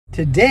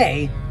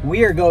Today,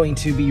 we are going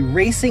to be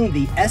racing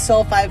the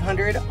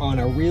SL500 on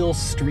a real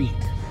street.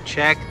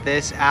 Check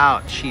this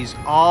out. She's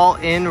all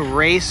in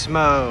race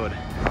mode.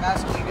 The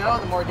faster you go,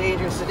 the more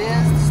dangerous it is.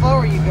 The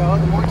slower you go,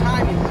 the more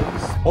time you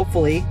lose.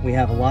 Hopefully, we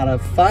have a lot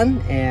of fun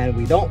and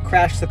we don't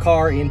crash the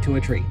car into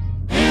a tree.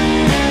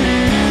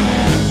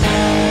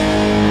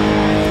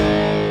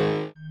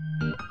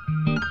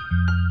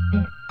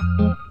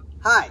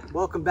 Hi,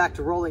 welcome back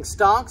to Rolling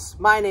Stonks.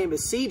 My name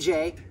is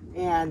CJ,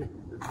 and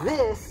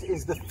this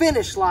is the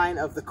finish line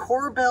of the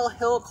Korbel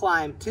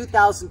Hillclimb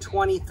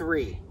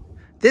 2023.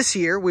 This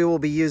year we will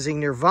be using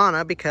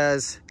Nirvana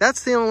because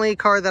that's the only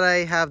car that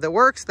I have that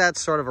works.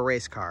 That's sort of a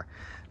race car.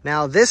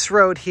 Now this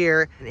road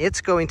here, it's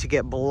going to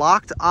get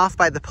blocked off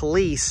by the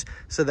police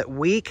so that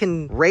we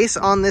can race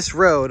on this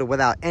road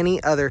without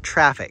any other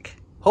traffic.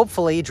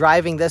 Hopefully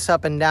driving this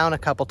up and down a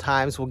couple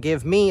times will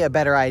give me a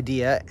better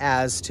idea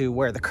as to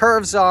where the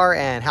curves are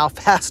and how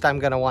fast I'm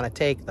gonna wanna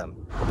take them.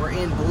 We're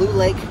in Blue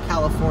Lake,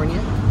 California.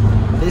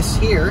 This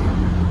here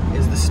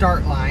is the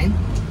start line.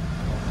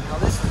 Now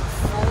this is a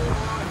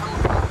full-on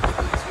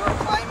hillclimb. So we're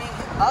climbing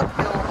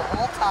uphill the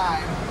whole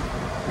time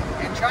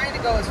and trying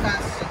to go as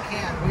fast as you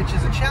can, which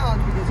is a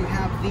challenge because you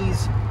have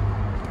these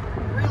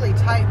really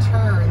tight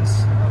turns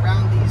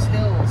around these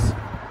hills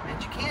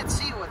and you can't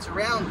see what's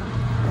around them.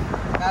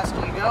 The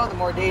faster you go, the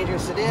more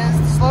dangerous it is.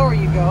 The slower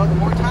you go, the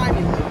more time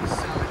you lose.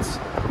 So it's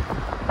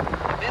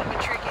a bit of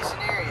a tricky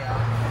scenario.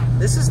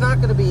 This is not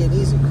going to be an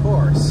easy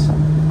course.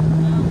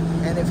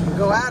 And if you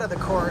go out of the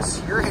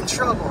course, you're in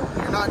trouble.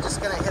 You're not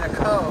just going to hit a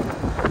cove.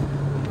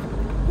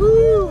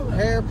 Woo!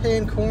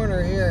 Hairpin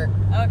corner here.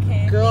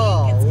 Okay,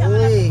 golly. it's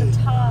coming up at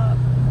the top.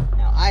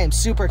 Now, I am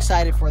super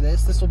excited for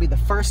this. This will be the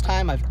first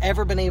time I've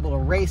ever been able to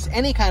race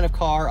any kind of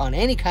car on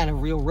any kind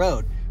of real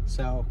road.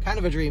 So, kind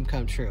of a dream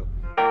come true.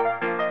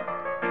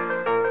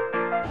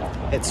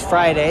 It's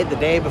Friday, the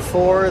day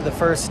before the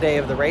first day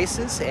of the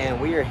races, and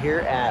we are here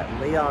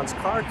at Leon's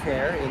Car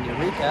Care in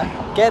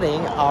Eureka getting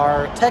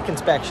our tech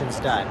inspections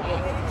done.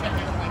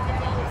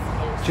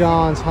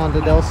 John's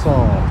Honda Del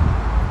Sol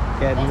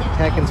getting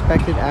tech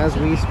inspected as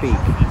we speak.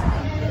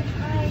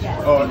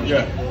 Oh,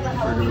 yeah.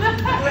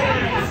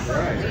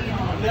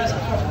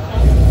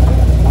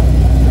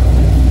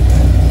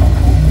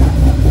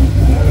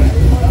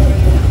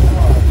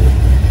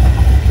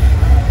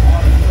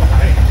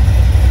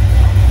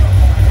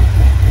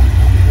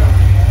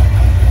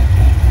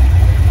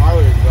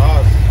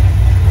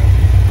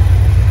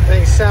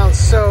 Sounds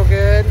so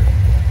good.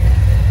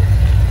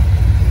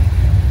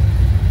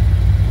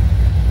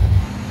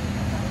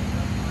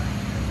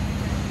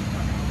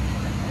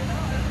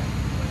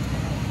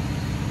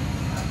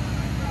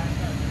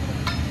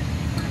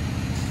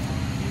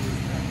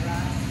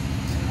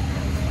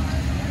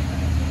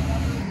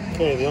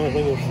 Okay, the only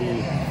thing is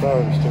the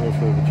fire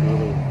extinguisher that you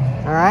really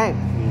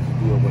need to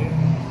deal with.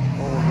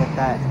 We'll get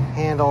that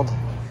handled.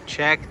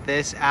 Check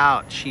this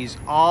out. She's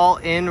all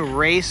in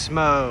race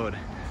mode.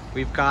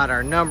 We've got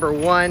our number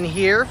one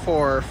here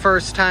for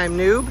first time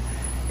noob,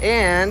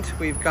 and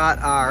we've got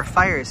our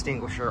fire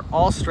extinguisher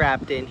all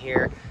strapped in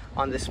here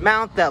on this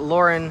mount that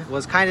Lauren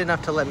was kind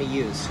enough to let me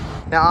use.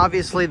 Now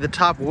obviously the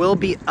top will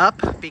be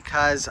up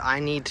because I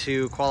need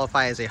to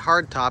qualify as a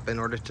hard top in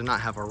order to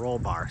not have a roll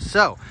bar.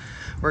 So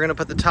we're gonna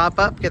put the top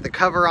up, get the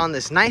cover on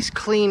this nice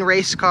clean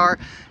race car,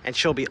 and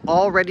she'll be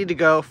all ready to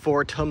go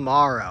for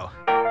tomorrow.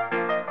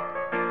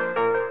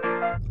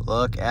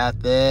 Look at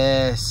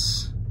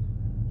this.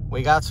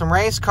 We got some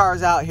race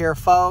cars out here,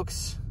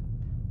 folks.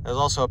 There's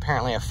also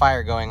apparently a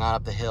fire going on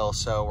up the hill,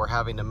 so we're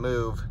having to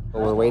move.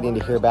 We're waiting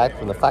to hear back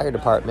from the fire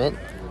department,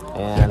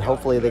 and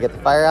hopefully they get the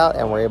fire out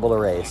and we're able to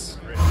race.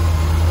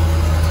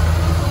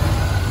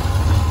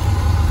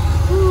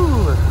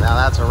 Whew, now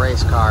that's a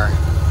race car.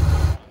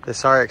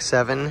 This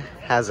RX-7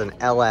 has an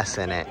LS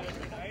in it.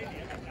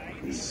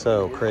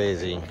 So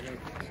crazy.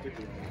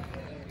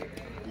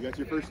 You got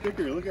your first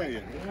sticker, look at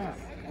you. Yeah.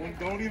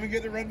 Don't even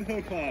get to run the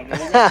hill climb.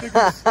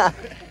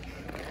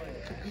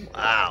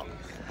 Wow.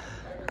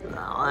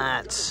 Now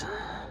that's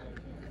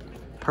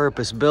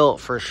purpose built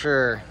for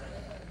sure.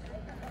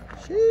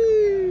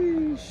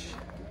 Sheesh.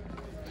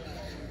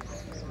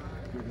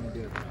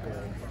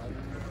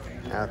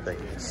 That thing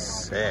is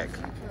sick.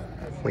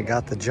 We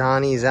got the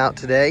Johnnies out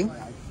today.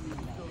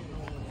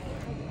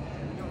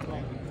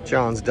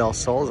 John's Del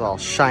Sol is all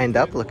shined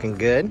up, looking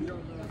good.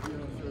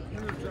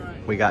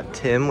 We got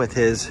Tim with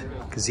his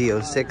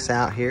Z06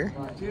 out here.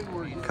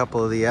 A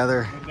couple of the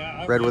other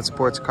Redwood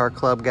Sports Car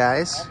Club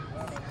guys.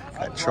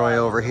 Got Troy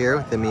over here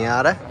with the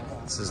Miata.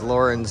 This is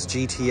Lauren's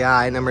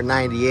GTI number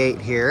 98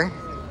 here.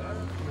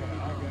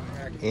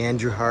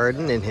 Andrew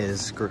Harden in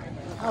his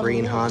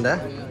green Honda.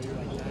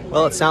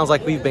 Well, it sounds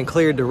like we've been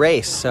cleared to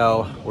race,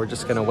 so we're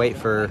just gonna wait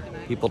for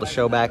people to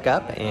show back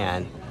up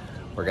and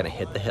we're gonna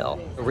hit the hill.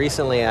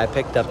 Recently, I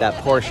picked up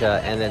that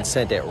Porsche and then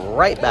sent it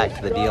right back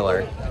to the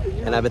dealer.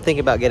 And I've been thinking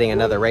about getting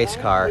another race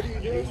car,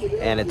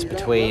 and it's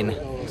between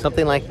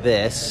something like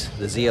this,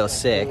 the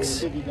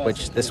Z06,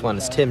 which this one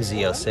is Tim's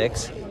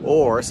Z06,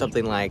 or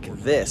something like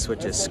this,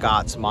 which is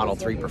Scott's Model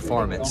 3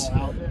 Performance.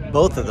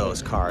 both of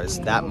those cars,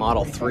 that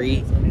Model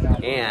 3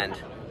 and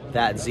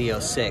that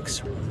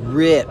Z06,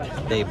 rip.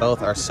 They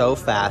both are so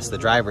fast. The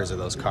drivers of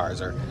those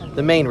cars are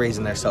the main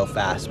reason they're so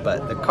fast,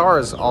 but the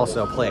cars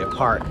also play a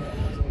part,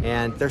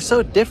 and they're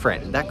so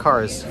different. That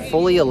car is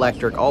fully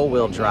electric,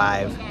 all-wheel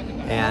drive,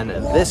 and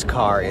this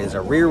car is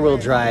a rear-wheel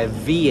drive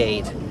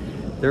V8.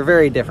 They're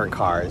very different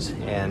cars,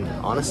 and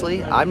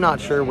honestly, I'm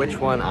not sure which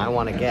one I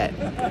want to get.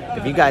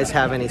 If you guys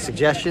have any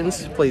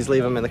suggestions, please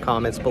leave them in the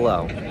comments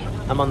below.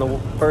 I'm on the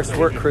first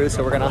work crew,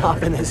 so we're gonna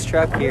hop in this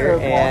truck here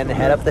and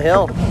head up the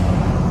hill.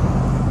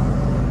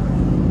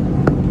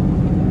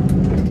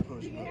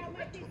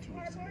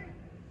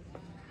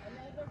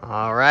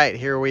 All right,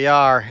 here we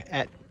are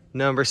at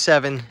number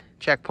 7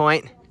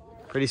 checkpoint.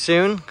 Pretty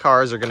soon,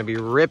 cars are gonna be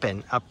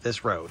ripping up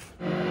this road.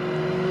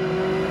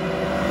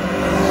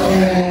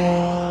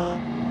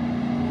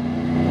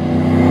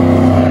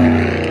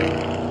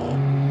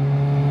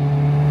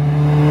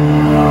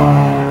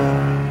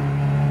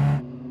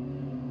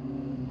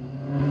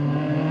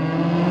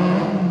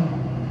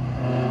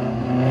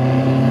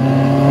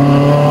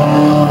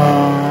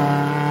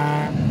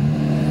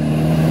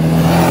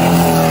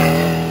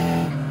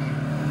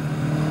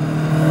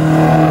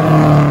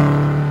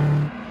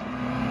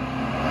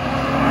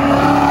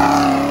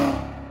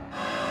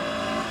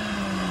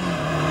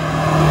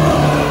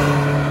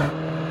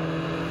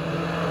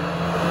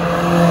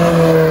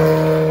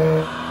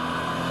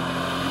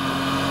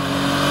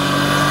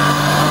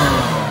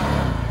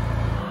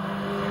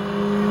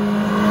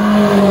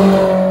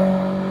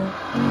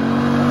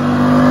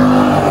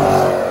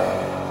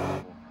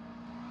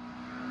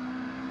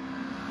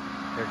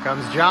 Here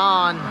comes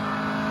John.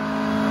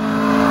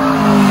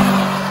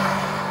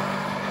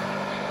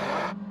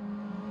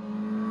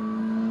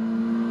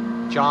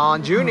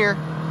 John Jr.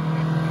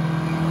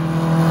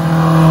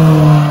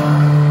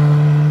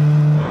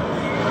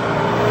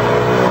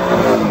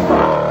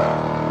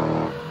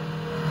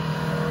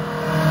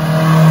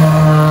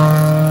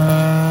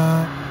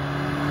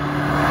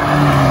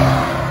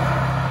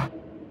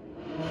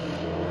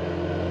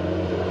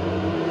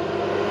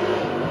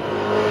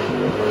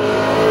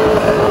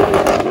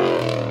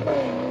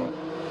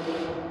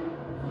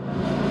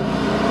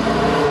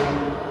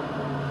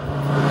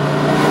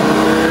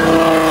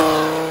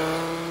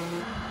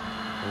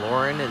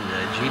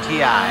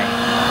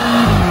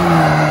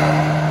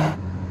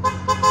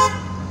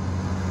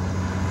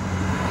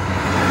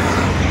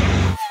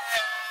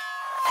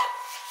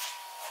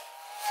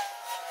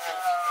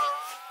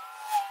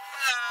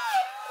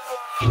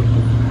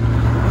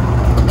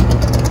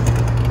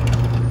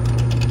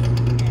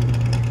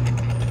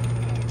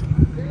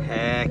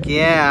 Heck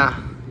yeah,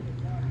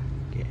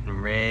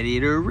 getting ready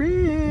to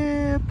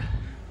rip.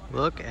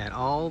 Look at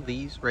all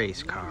these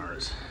race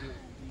cars.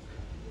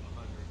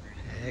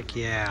 Heck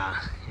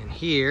yeah, and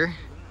here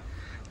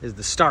is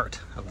the start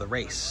of the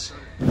race.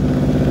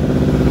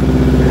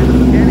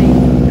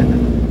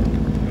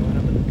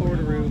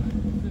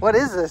 What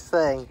is this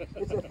thing?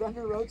 It's a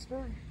Thunder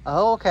Roadster.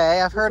 Oh,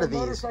 okay, I've heard of these.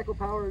 Motorcycle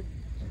powered.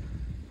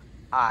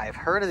 I've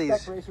heard of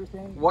these. Racer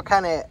thing. What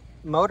kind of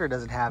motor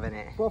does it have in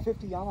it?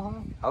 1250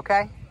 Yamaha.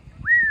 Okay.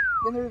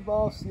 And they're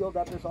all sealed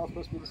up. They're all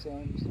supposed to be the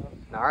same. So.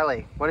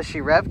 Gnarly. What does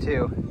she rev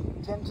to?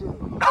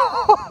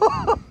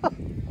 10.2.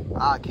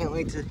 I can't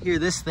wait to hear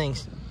this thing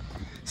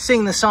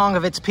sing the song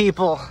of its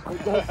people.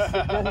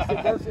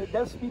 It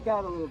does speak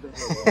out a little bit.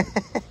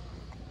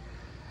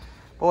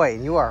 Boy,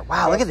 you are,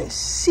 wow, look at this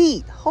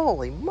seat.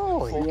 Holy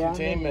moly. Full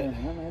containment.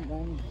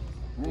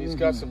 He's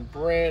got some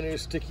brand new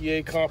sticky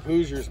A-Comp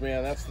Hoosiers,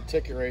 man. That's the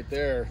ticket right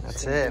there.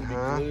 That's it,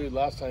 huh? Glued.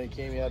 Last time he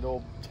came, he had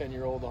old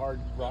 10-year-old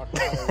hard rock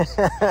tires.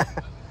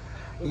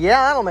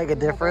 Yeah, that'll make a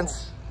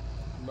difference.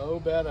 Mo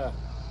better.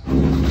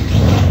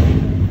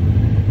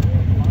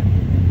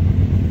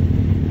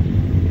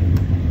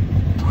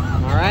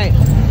 All right,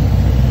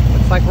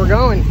 looks like we're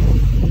going.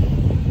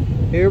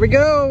 Here we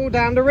go,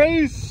 time to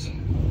race.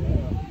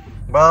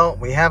 Well,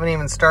 we haven't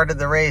even started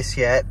the race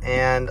yet,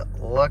 and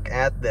look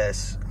at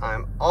this.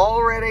 I'm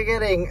already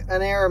getting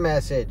an error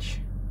message.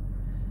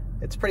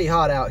 It's pretty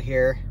hot out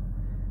here,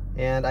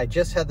 and I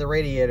just had the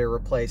radiator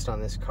replaced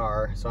on this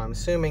car, so I'm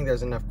assuming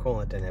there's enough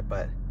coolant in it,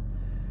 but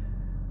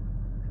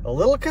a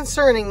little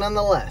concerning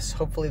nonetheless.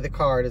 Hopefully the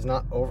car does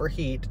not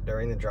overheat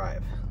during the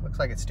drive. Looks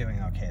like it's doing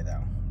okay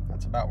though.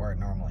 That's about where it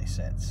normally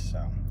sits, so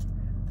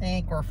I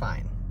think we're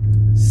fine.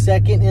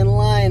 Second in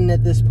line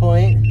at this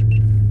point.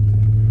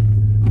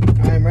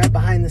 I'm right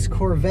behind this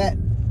Corvette.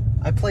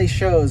 I play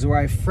shows where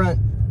I front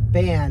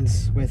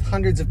bands with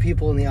hundreds of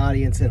people in the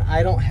audience, and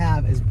I don't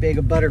have as big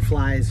of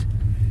butterflies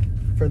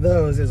for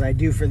those as I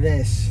do for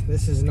this.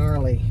 This is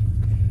gnarly.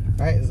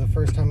 All right, this is the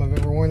first time I've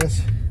ever worn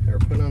this or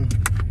put on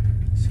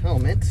this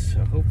helmet,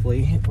 so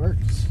hopefully it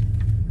works.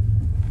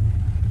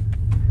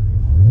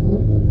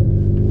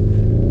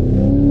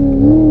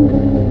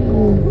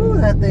 Ooh,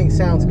 that thing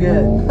sounds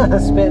good.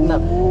 Spitting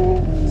up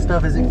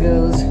stuff as it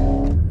goes.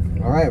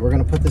 All right, we're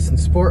gonna put this in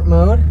sport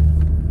mode.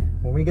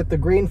 When we get the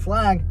green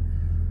flag,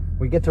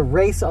 we get to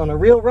race on a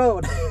real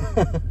road.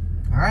 All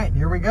right,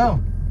 here we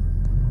go.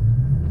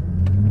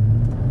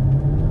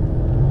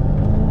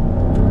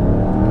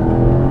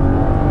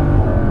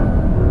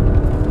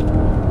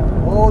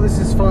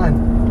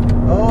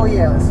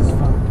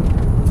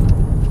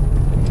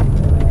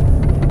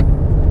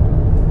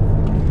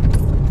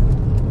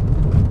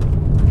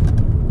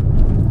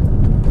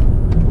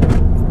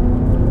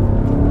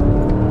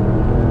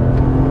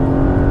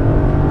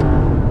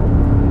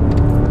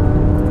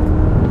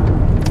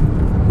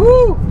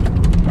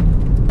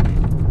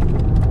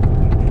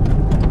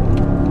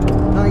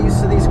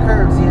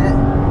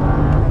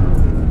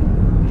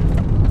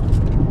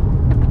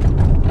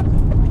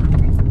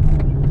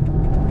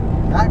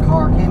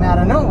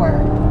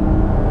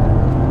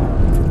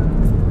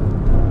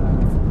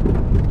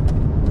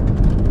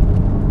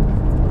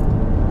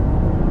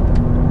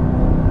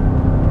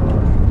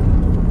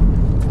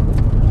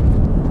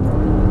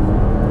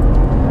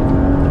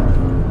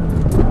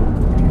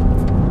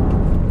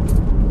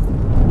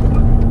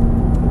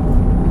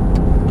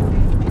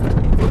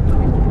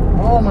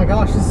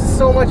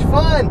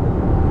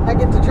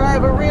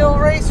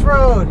 this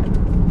road.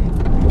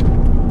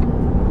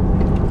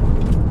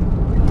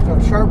 Got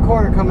a sharp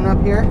corner coming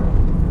up here.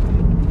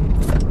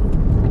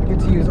 I get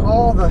to use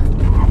all the...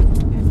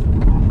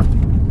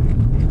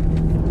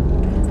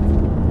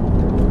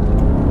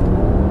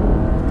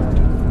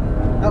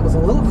 That was a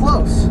little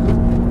close,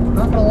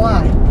 not gonna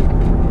lie.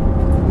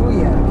 Oh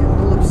yeah, getting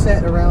a little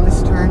upset around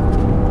this turn.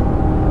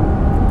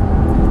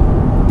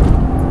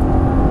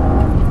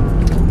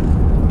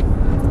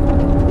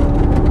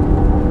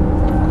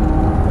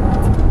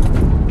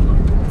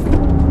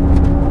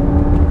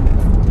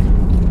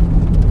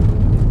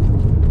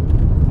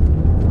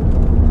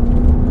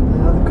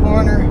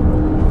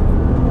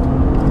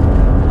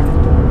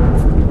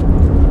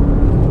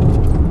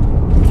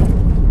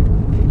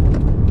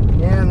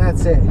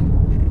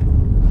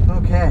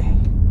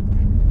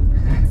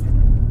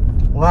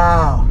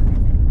 Wow,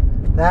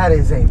 that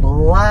is a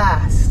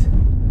blast.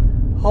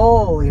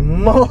 Holy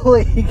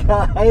moly,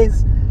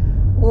 guys.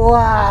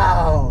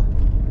 Wow.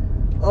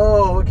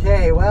 Oh,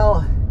 okay,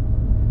 well,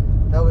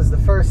 that was the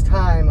first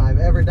time I've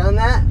ever done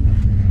that,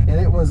 and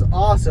it was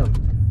awesome.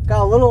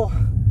 Got a little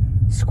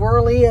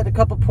squirrely at a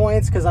couple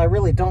points because I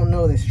really don't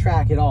know this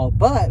track at all,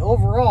 but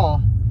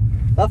overall,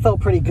 that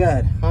felt pretty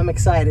good. I'm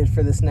excited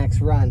for this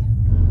next run.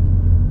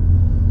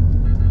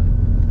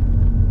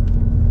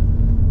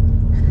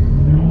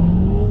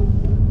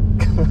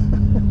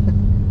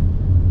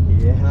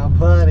 Yeah,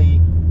 buddy.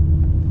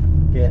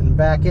 Getting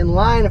back in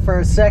line for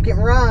a second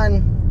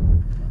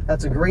run.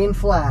 That's a green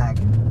flag.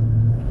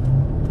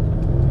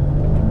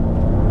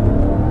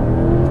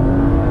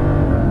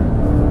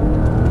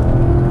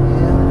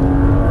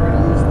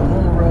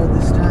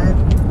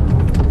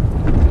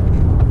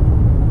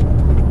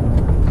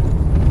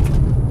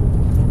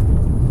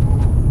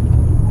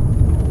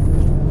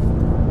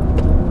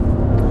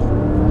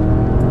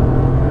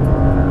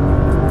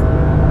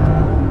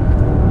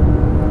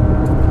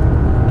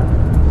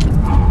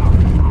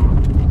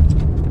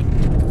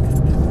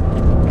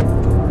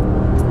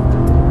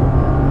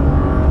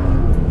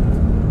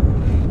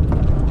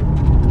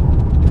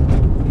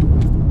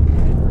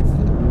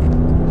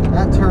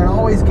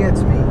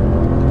 Gets me.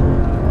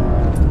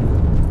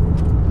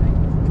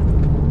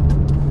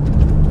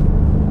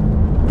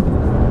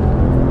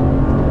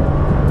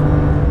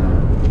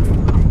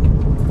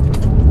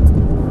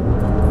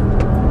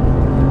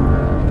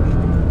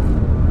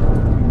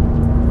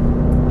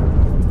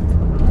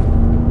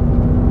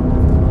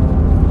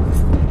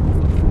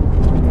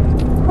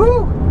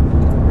 Woo!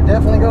 We're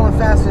definitely going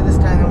faster this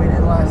time than we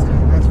did last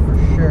time, that's for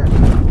sure.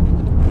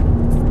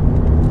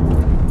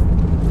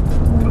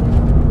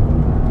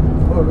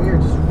 We are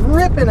just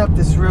ripping up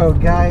this road,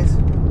 guys.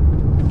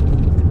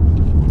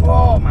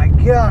 Oh my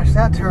gosh,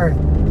 that turn.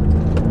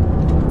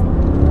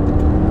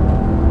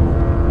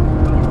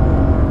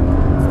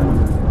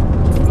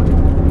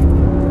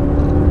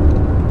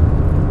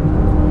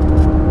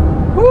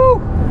 Woo!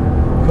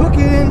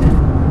 Cooking.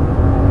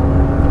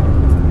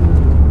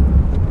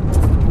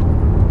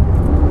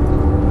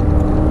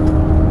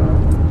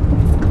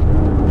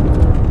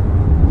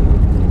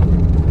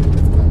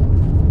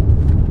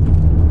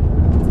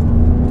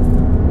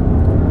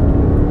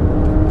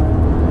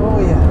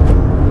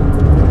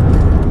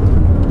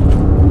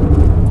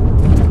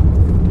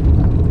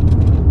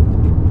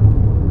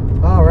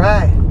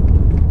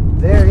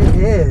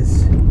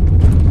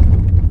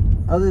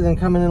 Other than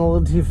coming in a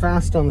little too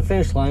fast on the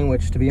finish line,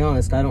 which to be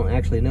honest, I don't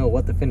actually know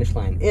what the finish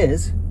line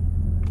is,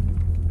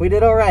 we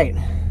did all right.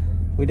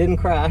 We didn't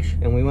crash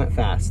and we went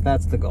fast.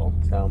 That's the goal.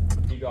 So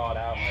you got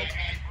out like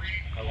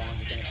how long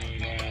is it gonna be,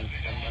 man?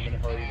 I'm in a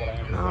hurry, but I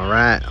understand. All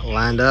right,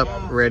 lined up,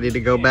 ready to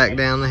go back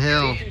down the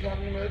hill.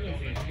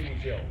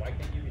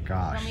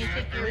 Gosh,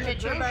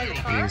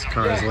 these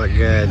cars look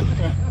good.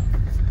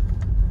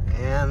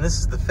 And this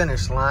is the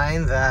finish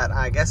line that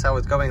I guess I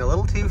was going a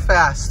little too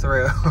fast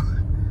through.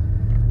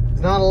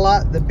 Not a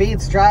lot that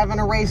beats driving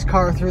a race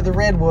car through the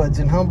redwoods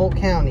in Humboldt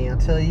County, I'll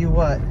tell you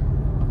what.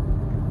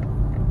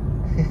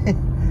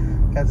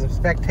 Got some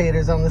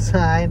spectators on the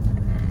side.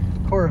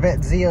 Corvette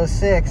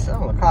Z06.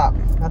 Oh, a cop.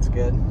 That's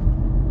good.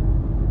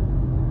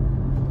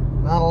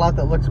 Not a lot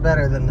that looks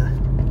better than the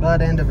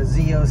butt end of a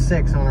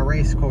Z06 on a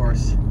race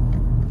course.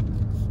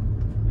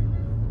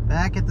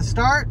 Back at the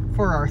start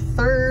for our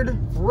third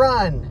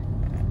run.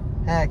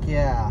 Heck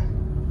yeah.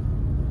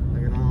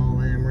 Look at all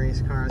them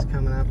race cars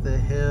coming up the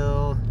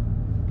hill.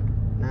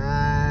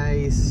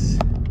 Nice.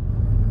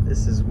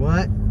 This is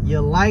what you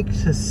like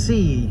to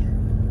see.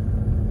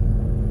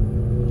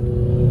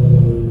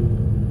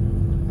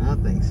 That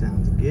thing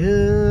sounds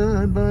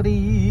good,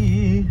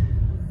 buddy.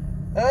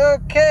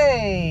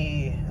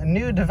 Okay, a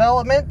new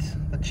development.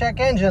 The check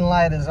engine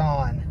light is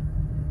on.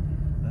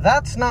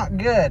 That's not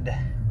good.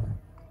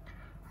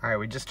 All right,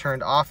 we just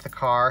turned off the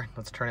car.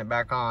 Let's turn it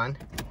back on.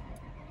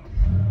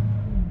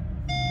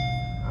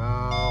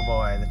 Oh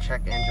boy, the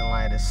check engine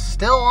light is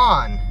still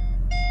on.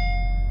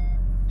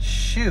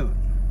 Shoot.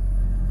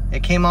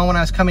 It came on when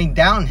I was coming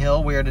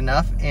downhill, weird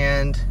enough,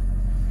 and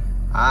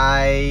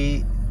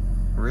I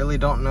really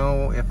don't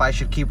know if I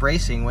should keep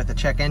racing with the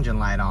check engine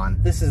light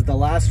on. This is the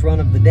last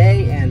run of the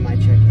day and my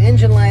check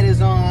engine light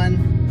is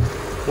on.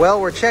 Well,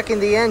 we're checking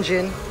the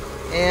engine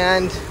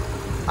and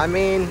I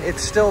mean,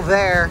 it's still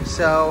there,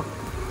 so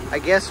I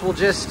guess we'll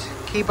just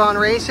keep on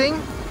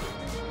racing.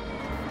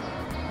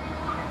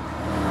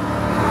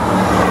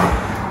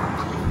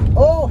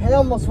 Oh, I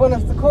almost went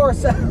off the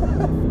course.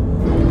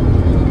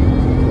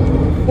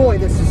 Boy,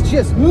 this is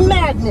just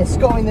madness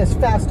going this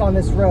fast on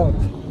this road.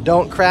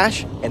 Don't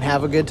crash and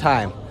have a good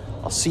time.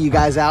 I'll see you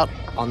guys out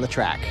on the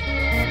track.